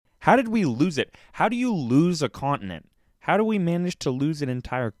How did we lose it? How do you lose a continent? How do we manage to lose an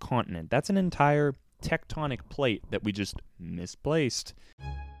entire continent? That's an entire tectonic plate that we just misplaced.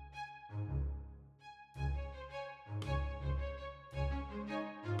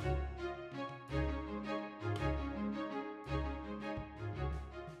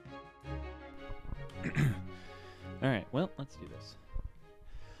 All right, well, let's do this.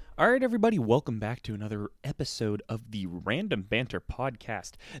 All right, everybody, welcome back to another episode of the Random Banter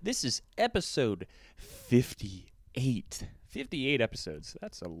podcast. This is episode 58. 58 episodes.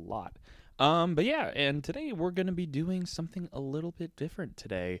 That's a lot. But yeah, and today we're going to be doing something a little bit different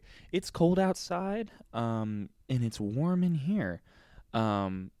today. It's cold outside, and it's warm in here.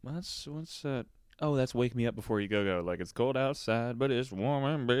 What's that's Wake Me Up Before You Go. Like, it's cold outside, but it's warm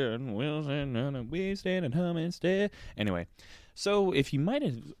in bed, and we'll stand and we stand and hum instead. Anyway, so if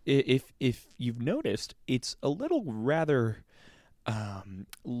you've noticed, it's a little rather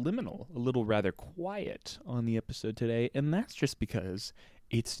liminal, a little rather quiet on the episode today, and that's just because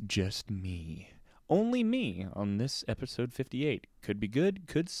it's just me. Only me on this episode 58. Could be good,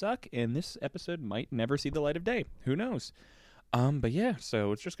 could suck, and this episode might never see the light of day. Who knows? But yeah,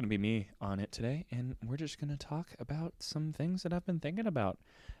 so it's just going to be me on it today, and we're just going to talk about some things that I've been thinking about,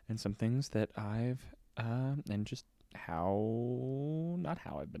 and some things that and just not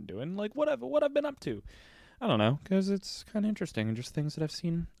how I've been doing, like what I've been up to. I don't know, because it's kind of interesting, and just things that I've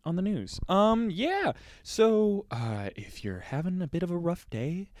seen on the news. Yeah, so, if you're having a bit of a rough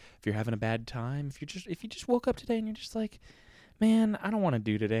day, if you're having a bad time, if you just woke up today and you're just like, man, I don't want to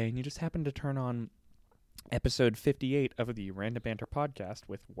do today, and you just happen to turn on episode 58 of the Random Banter podcast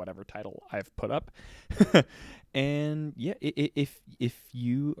with whatever title I've put up. And yeah, if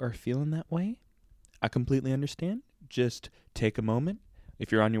you are feeling that way, I completely understand. Just take a moment.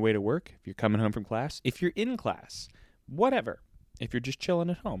 If you're on your way to work, if you're coming home from class, if you're in class, whatever, if you're just chilling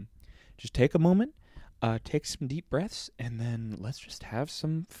at home, just take a moment, take some deep breaths, and then let's just have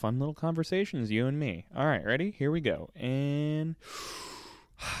some fun little conversations, you and me. All right, ready? Here we go. And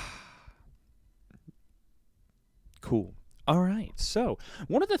cool. All right. So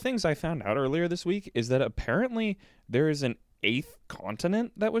one of the things I found out earlier this week is that apparently there is an 8th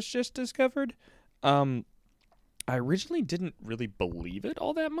continent that was just discovered. I originally didn't really believe it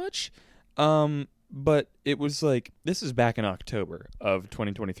all that much. But it was like, this is back in October of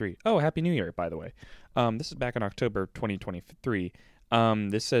 2023. Oh, Happy New Year, by the way. This is back in October 2023.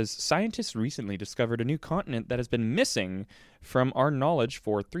 This says, scientists recently discovered a new continent that has been missing from our knowledge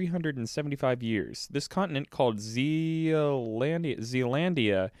for 375 years. This continent, called Zealandia,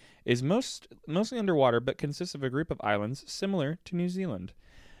 is mostly underwater, but consists of a group of islands similar to New Zealand.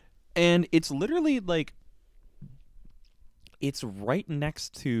 And it's literally like, it's right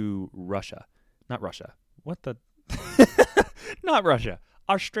next to Russia. Not Russia. What the? Not Russia.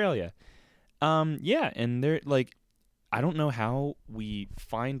 Australia. Yeah, and they're like, I don't know how we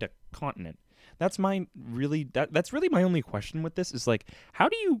find a continent. That's really my only question with this is like, how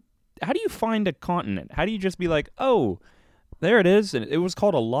do you find a continent? How do you just be like, oh, there it is, and it was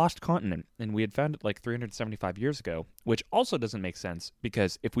called a lost continent, and we had found it like 375 years ago, which also doesn't make sense,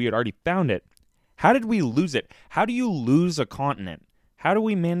 because if we had already found it, how did we lose it? How do you lose a continent? How do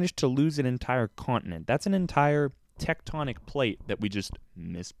we manage to lose an entire continent? That's an entire tectonic plate that we just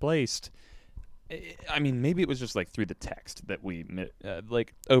misplaced. I mean, maybe it was just like through the text that we,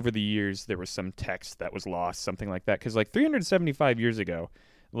 like over the years, there was some text that was lost, something like that. Because like 375 years ago,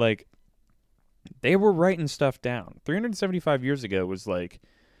 like they were writing stuff down. 375 years ago was like,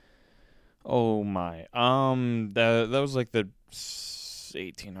 oh my, that was like the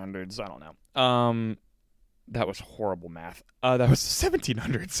 1800s. I don't know. That was horrible math. That was the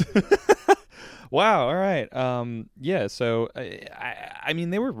 1700s. Wow. All right. Yeah. So I mean,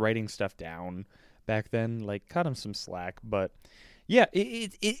 they were writing stuff down back then. Like, cut them some slack. But yeah,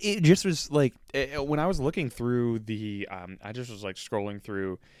 it just was like, when I was looking through the, I just was like scrolling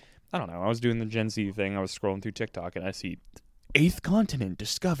through. I don't know. I was doing the Gen Z thing. I was scrolling through TikTok, and I see 8th continent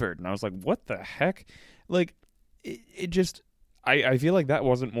discovered, and I was like, what the heck? Like, it just. I feel like that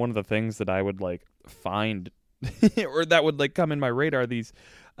wasn't one of the things that I would like find or that would like come in my radar these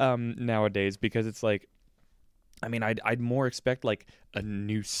nowadays, because it's like, I mean, I'd more expect like a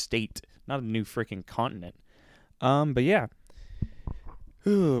new state, not a new freaking continent. But yeah.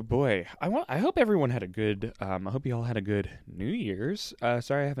 Oh boy. I hope everyone had a good I hope you all had a good New Year's.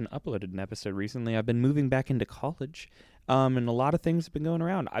 Sorry I haven't uploaded an episode recently. I've been moving back into college. And a lot of things have been going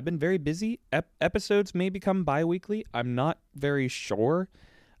around. I've been very busy. Episodes may become bi-weekly. I'm not very sure.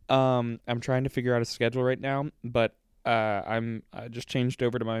 I'm trying to figure out a schedule right now, but I just changed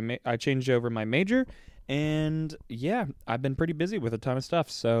over to I changed over my major, And yeah, I've been pretty busy with a ton of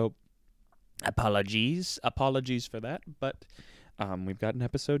stuff, so apologies for that. But we've got an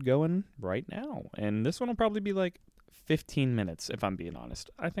episode going right now, and this one will probably be like 15 minutes, if I'm being honest.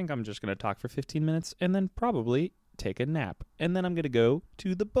 I think I'm just going to talk for 15 minutes and then probably take a nap. And then I'm going to go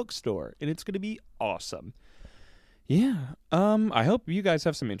to the bookstore, and it's going to be awesome. Yeah. I hope you guys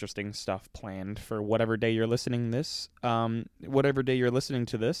have some interesting stuff planned for whatever day you're listening this. Whatever day you're listening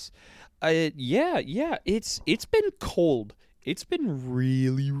to this. Yeah. It's been cold. It's been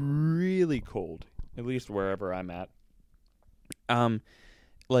really, really cold. At least wherever I'm at.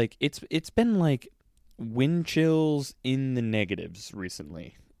 Like it's been like wind chills in the negatives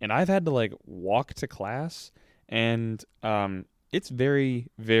recently, and I've had to like walk to class, and it's very,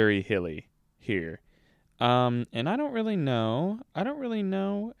 very hilly here. And I don't really know.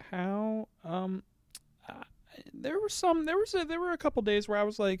 How. There were a couple days where I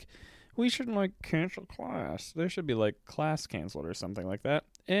was like, we shouldn't like cancel class. There should be like class canceled or something like that,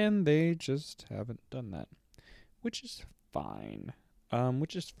 and they just haven't done that, which is fine.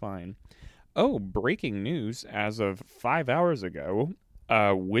 Oh, breaking news! As of 5 hours ago,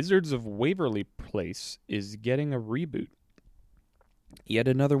 Wizards of Waverly Place is getting a reboot. Yet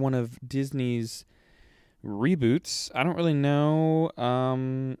another one of Disney's reboots. I don't really know.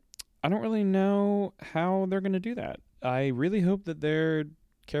 I don't really know how they're going to do that. I really hope that they're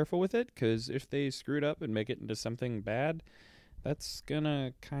careful with it, because if they screw it up and make it into something bad, that's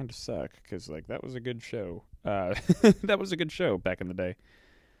gonna kind of suck. Because like that was a good show. That was a good show back in the day.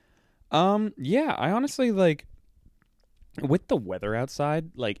 Yeah, I honestly like with the weather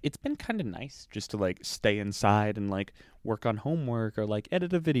outside, like it's been kind of nice just to like stay inside and like work on homework or like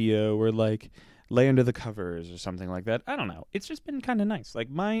edit a video or like lay under the covers or something like that. I don't know. It's just been kind of nice. Like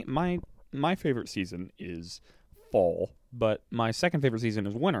my favorite season is fall, but my second favorite season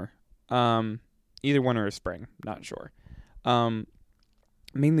is winter. Either winter or spring, not sure.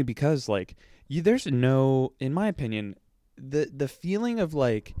 Mainly because like there's no, in my opinion, the feeling of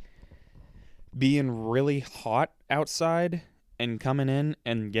like being really hot outside and coming in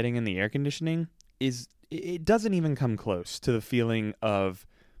and getting in the air conditioning is, it doesn't even come close to the feeling of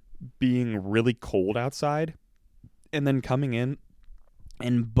being really cold outside and then coming in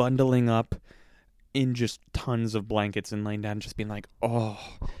and bundling up in just tons of blankets and laying down and just being like, oh,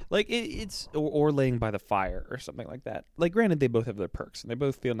 like it's or laying by the fire or something like that. Like granted, they both have their perks and they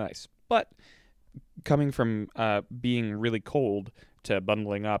both feel nice, but coming from being really cold to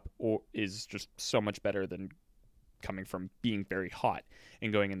bundling up is just so much better than coming from being very hot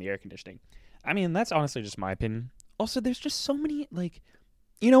and going in the air conditioning. I mean, that's honestly just my opinion. Also, there's just so many, like,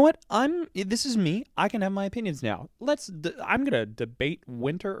 you know what? This is me. I can have my opinions now. I'm going to debate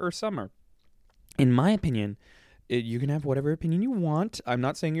winter or summer. In my opinion, you can have whatever opinion you want. I'm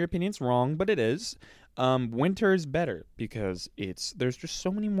not saying your opinion's wrong, but it is. Winter is better because there's just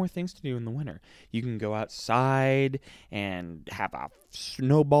so many more things to do in the winter. You can go outside and have a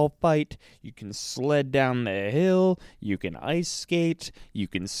snowball fight. You can sled down the hill. You can ice skate. You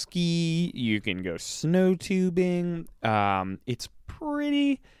can ski. You can go snow tubing. It's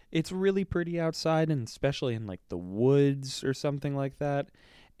really pretty outside, and especially in like the woods or something like that.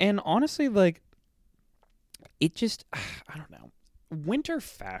 And honestly, like, it just, I don't know. Winter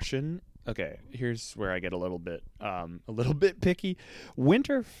fashion. Okay, here's where I get a little bit picky.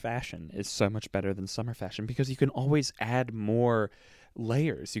 Winter fashion is so much better than summer fashion because you can always add more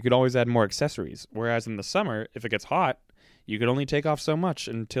layers. You could always add more accessories. Whereas in the summer, if it gets hot, you could only take off so much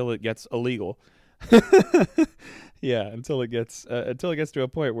until it gets illegal. Yeah, until it gets to a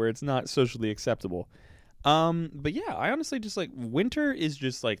point where it's not socially acceptable. But yeah, I honestly just like winter is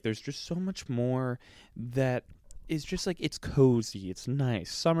just like there's just so much more that is just like it's cozy, it's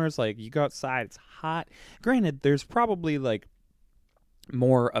nice. Summer's like you go outside, it's hot. Granted, there's probably like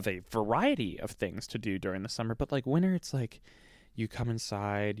more of a variety of things to do during the summer, but like winter, it's like you come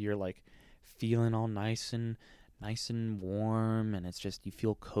inside, you're like feeling all nice and warm, and it's just you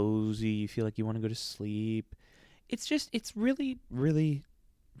feel cozy, you feel like you want to go to sleep. It's really, really,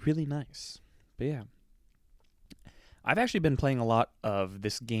 really nice. But yeah. I've actually been playing a lot of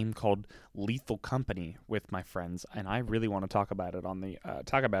this game called Lethal Company with my friends, and I really want to talk about it on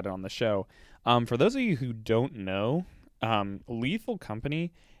the show. For those of you who don't know, Lethal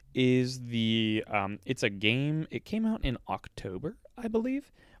Company is it's a game. It came out in October, I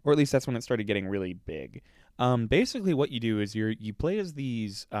believe, or at least that's when it started getting really big. Basically, what you do is you play as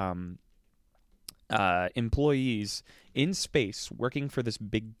these employees in space working for this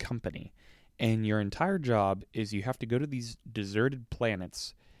big company. And your entire job is you have to go to these deserted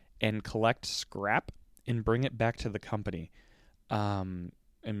planets and collect scrap and bring it back to the company.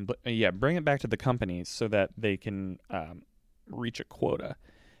 and bring it back to the companies so that they can reach a quota.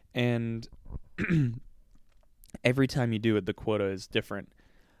 And every time you do it, the quota is different.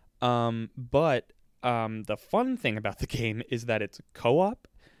 But the fun thing about the game is that it's co-op,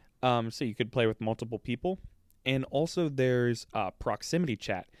 so you could play with multiple people. And also there's proximity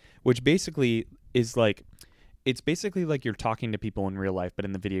chat, which basically is like, it's basically like you're talking to people in real life, but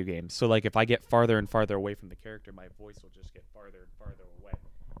in the video game. So like if I get farther and farther away from the character, my voice will just get farther and farther away.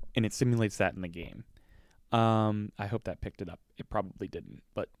 And it simulates that in the game. I hope that picked it up. It probably didn't,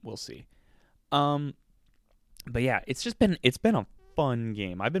 but we'll see. But yeah, it's been a fun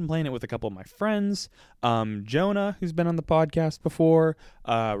game. I've been playing it with a couple of my friends. Jonah, who's been on the podcast before,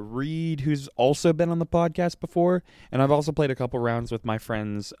 Reed, who's also been on the podcast before, and I've also played a couple rounds with my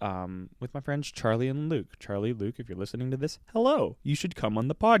friends, Charlie and Luke. Charlie, Luke, if you're listening to this, hello. You should come on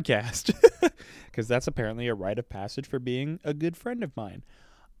the podcast because that's apparently a rite of passage for being a good friend of mine.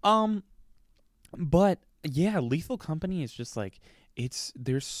 But yeah, Lethal Company is just like,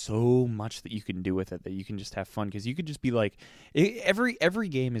 there's so much that you can do with it, that you can just have fun, because you could just be like, every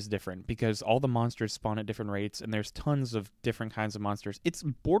game is different because all the monsters spawn at different rates, and there's tons of different kinds of monsters. It's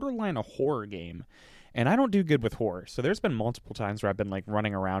borderline a horror game, and I don't do good with horror, so there's been multiple times where I've been like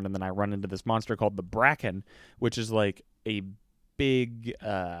running around and then I run into this monster called the Bracken, which is like a big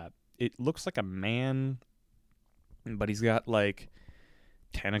it looks like a man, but he's got like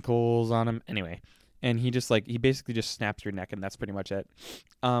tentacles on him. Anyway, and he basically just snaps your neck, and that's pretty much it.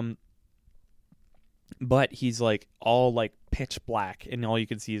 But he's like all like pitch black, and all you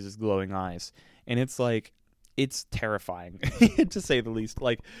can see is his glowing eyes, and it's like, it's terrifying to say the least.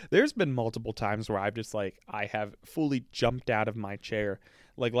 Like, there's been multiple times where I have fully jumped out of my chair.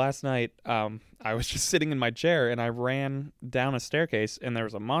 Like last night, I was just sitting in my chair and I ran down a staircase, and there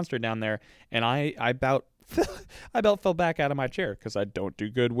was a monster down there, and I about fell back out of my chair because I don't do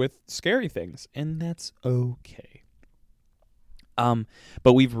good with scary things, and that's okay.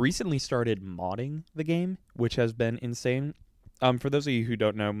 But we've recently started modding the game, which has been insane. For those of you who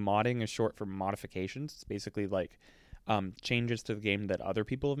don't know, modding is short for modifications. It's basically like changes to the game that other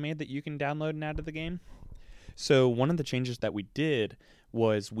people have made that you can download and add to the game. So one of the changes that we did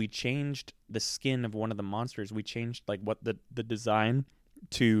was we changed the skin of one of the monsters. We changed like what the design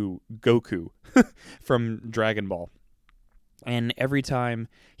to Goku from Dragon Ball. And every time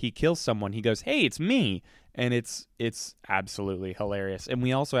he kills someone, he goes, "Hey, it's me." And it's absolutely hilarious. And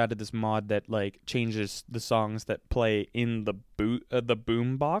we also added this mod that like changes the songs that play in the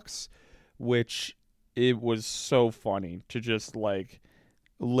boom box, which it was so funny to just like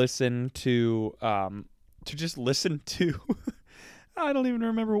listen to I don't even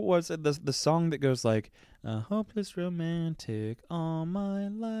remember what was it. The song that goes like, "A hopeless romantic all my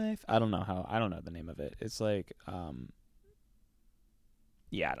life." I don't know the name of it. It's like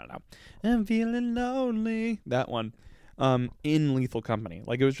yeah, I don't know. I'm feeling lonely. That one. In Lethal Company.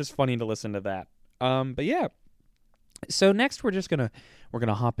 Like, it was just funny to listen to that. But yeah. So next we're gonna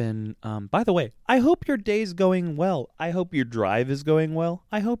hop in. By the way, I hope your day's going well. I hope your drive is going well.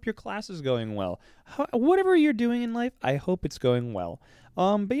 I hope your class is going well. Whatever you're doing in life, I hope it's going well.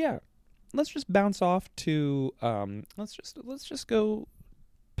 But yeah, let's just bounce off to let's just go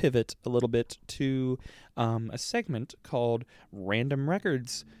pivot a little bit to a segment called Random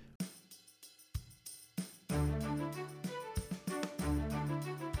Records.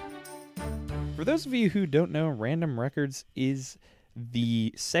 For those of you who don't know, Random Records is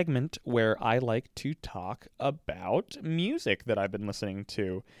the segment where I like to talk about music that I've been listening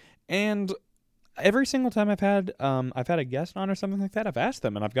to. And every single time I've had a guest on or something like that, I've asked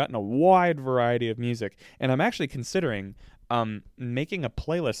them, and I've gotten a wide variety of music. And I'm actually considering making a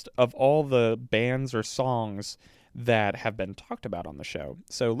playlist of all the bands or songs that have been talked about on the show.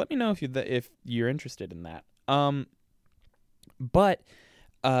 So let me know if you're interested in that. But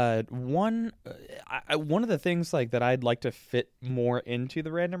one of the things like that I'd like to fit more into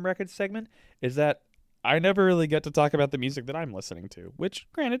the Random Records segment is that I never really get to talk about the music that I'm listening to, which,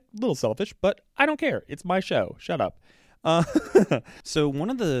 granted, a little selfish, but I don't care. It's my show. Shut up. So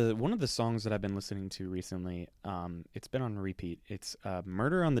one of the songs that I've been listening to recently, it's been on repeat. It's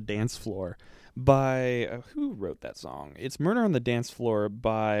 "Murder on the Dance Floor" by who wrote that song? It's "Murder on the Dance Floor"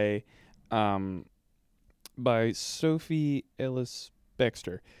 by Sophie Ellis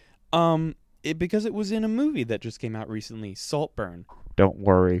Bextor. Because it was in a movie that just came out recently, Saltburn. Don't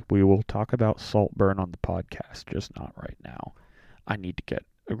worry, we will talk about Saltburn on the podcast, just not right now. I need to get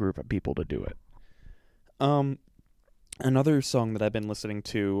a group of people to do it. Another song that I've been listening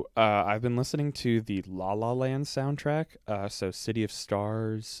to the La La Land soundtrack. So City of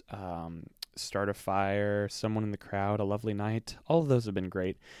Stars, Start a Fire, Someone in the Crowd, A Lovely Night. All of those have been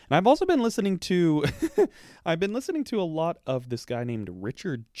great. And I've also been listening to I've been listening to a lot of this guy named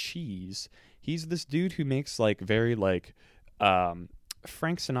Richard Cheese. He's this dude who makes like very like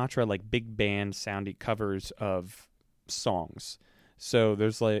Frank Sinatra like big band soundy covers of songs. So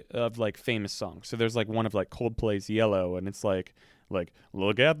there's like famous songs. So there's like one of like Coldplay's Yellow, and it's like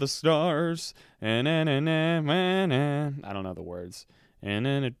look at the stars and I don't know the words. And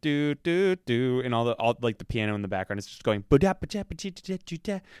then it do and all like the piano in the background is just going.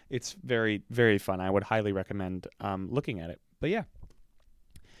 It's very, very fun. I would highly recommend looking at it. But yeah.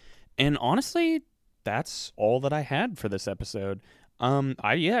 And honestly, that's all that I had for this episode.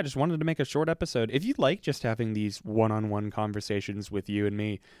 I just wanted to make a short episode. If you like just having these one-on-one conversations with you and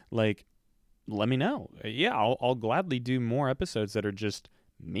me, like, let me know. Yeah, I'll gladly do more episodes that are just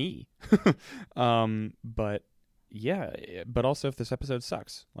me. But yeah, but also if this episode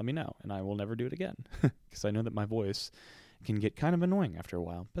sucks, let me know, and I will never do it again, because I know that my voice can get kind of annoying after a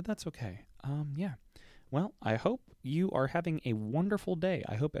while, but that's okay. Yeah. Well, I hope you are having a wonderful day.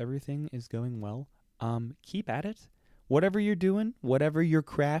 I hope everything is going well. Keep at it. Whatever you're doing, whatever your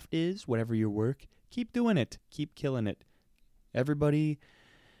craft is, whatever your work, keep doing it. Keep killing it. Everybody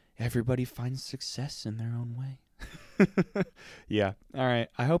finds success in their own way. Yeah. All right.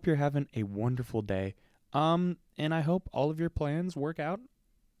 I hope you're having a wonderful day. And I hope all of your plans work out.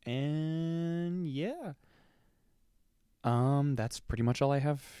 And yeah. That's pretty much all I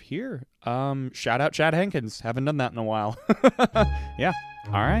have here. Shout out Chad Hankins. Haven't done that in a while. Yeah.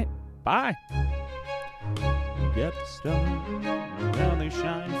 All right. Bye. Get the stars, and now they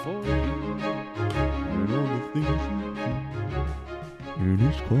shine for you. And all the things you do. And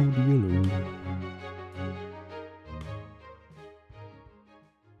it's called yellow.